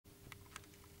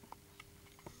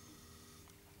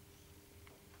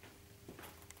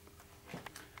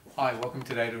Hi, welcome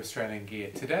today to Australian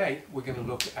Gear. Today we're going to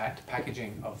look at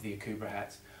packaging of the Akubra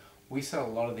hats. We sell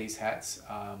a lot of these hats,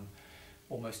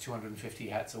 almost 250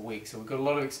 hats a week, so we've got a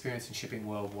lot of experience in shipping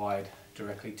worldwide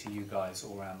directly to you guys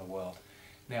all around the world.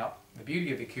 Now, the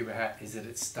beauty of the Akubra hat is that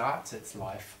it starts its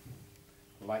life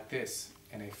like this,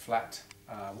 in a flat,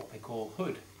 what they call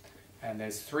hood. And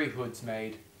there's 3 hoods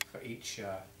made for each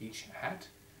hat.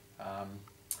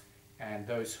 And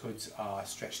those hoods are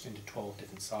stretched into 12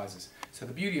 different sizes. So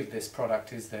the beauty of this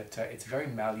product is that it's very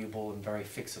malleable and very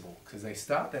fixable, because they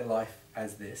start their life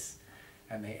as this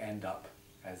and they end up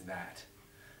as that.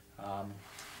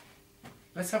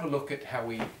 Let's have a look at how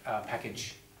we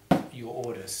package your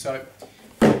orders. So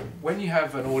when you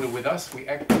have an order with us, we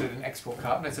put it in an export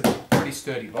carton. It's a pretty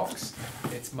sturdy box.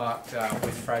 It's marked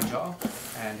with fragile,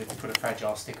 and it's put a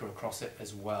fragile sticker across it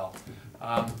as well.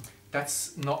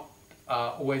 That's not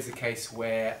always the case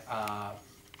where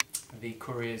the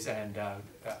couriers and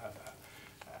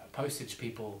postage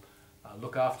people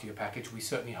look after your package. We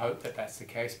certainly hope that that's the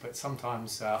case, but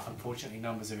sometimes unfortunately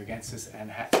numbers are against us and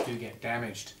hats do get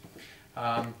damaged.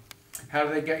 How do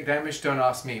they get damaged? Don't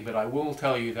ask me, but I will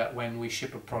tell you that when we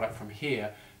ship a product from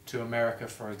here to America,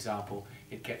 for example,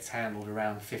 it gets handled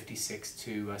around 56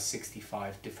 to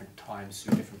 65 different times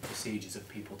through different procedures of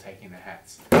people taking the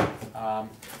hats.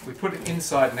 We put it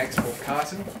inside an export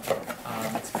carton.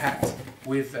 It's packed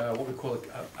with what we call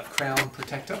a crown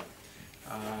protector,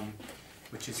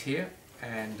 which is here,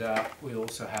 and we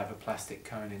also have a plastic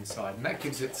cone inside, and that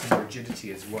gives it some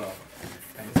rigidity as well.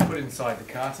 And it's put inside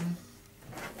the carton,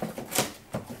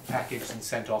 packaged and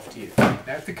sent off to you.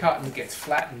 Now if the carton gets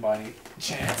flattened by any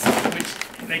chance,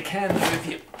 which they can do if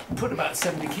you put about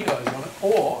 70 kilos on it,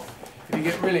 or if you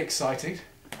get really excited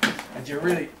and you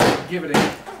really give it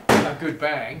a good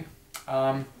bang,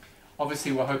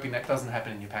 obviously we're hoping that doesn't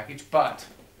happen in your package, but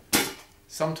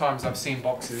sometimes I've seen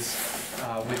boxes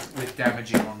with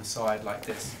damaging on the side like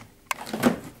this.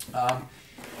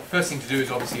 First thing to do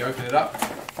is obviously open it up.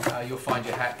 You'll find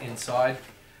your hat inside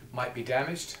might be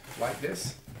damaged like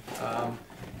this.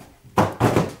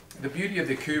 The beauty of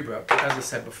the Akubra, as I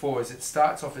said before, is it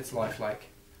starts off its life like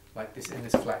this, in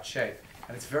this flat shape,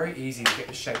 and it's very easy to get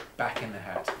the shape back in the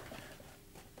hat.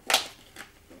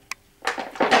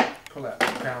 Pull out the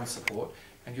crown support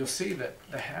and you'll see that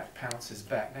the hat bounces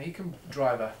back. Now you can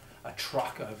drive a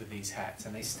truck over these hats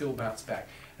and they still bounce back.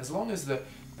 As long as the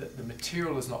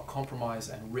material is not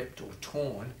compromised and ripped or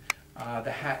torn,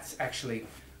 the hats actually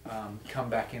come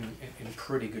back in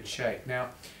pretty good shape. Now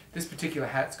this particular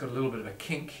hat's got a little bit of a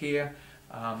kink here.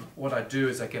 What I do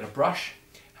is I get a brush,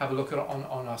 have a look at it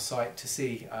on our site to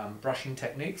see brushing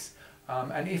techniques,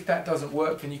 and if that doesn't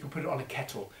work, then you can put it on a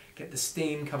kettle, get the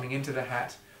steam coming into the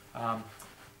hat,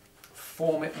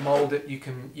 form it, mold it. You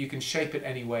can shape it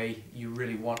any way you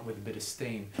really want with a bit of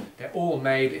steam. They're all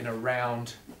made in a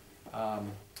round,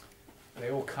 they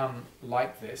all come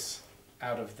like this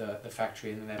out of the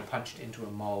factory, and then they're punched into a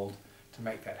mold to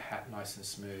make that hat nice and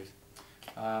smooth.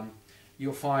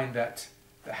 You'll find that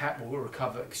the hat will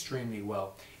recover extremely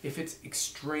well. If it's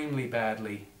extremely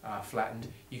badly flattened,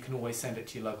 you can always send it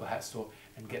to your local hat store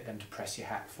and get them to press your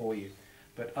hat for you.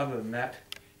 But other than that,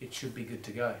 it should be good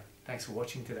to go. Thanks for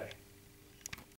watching today.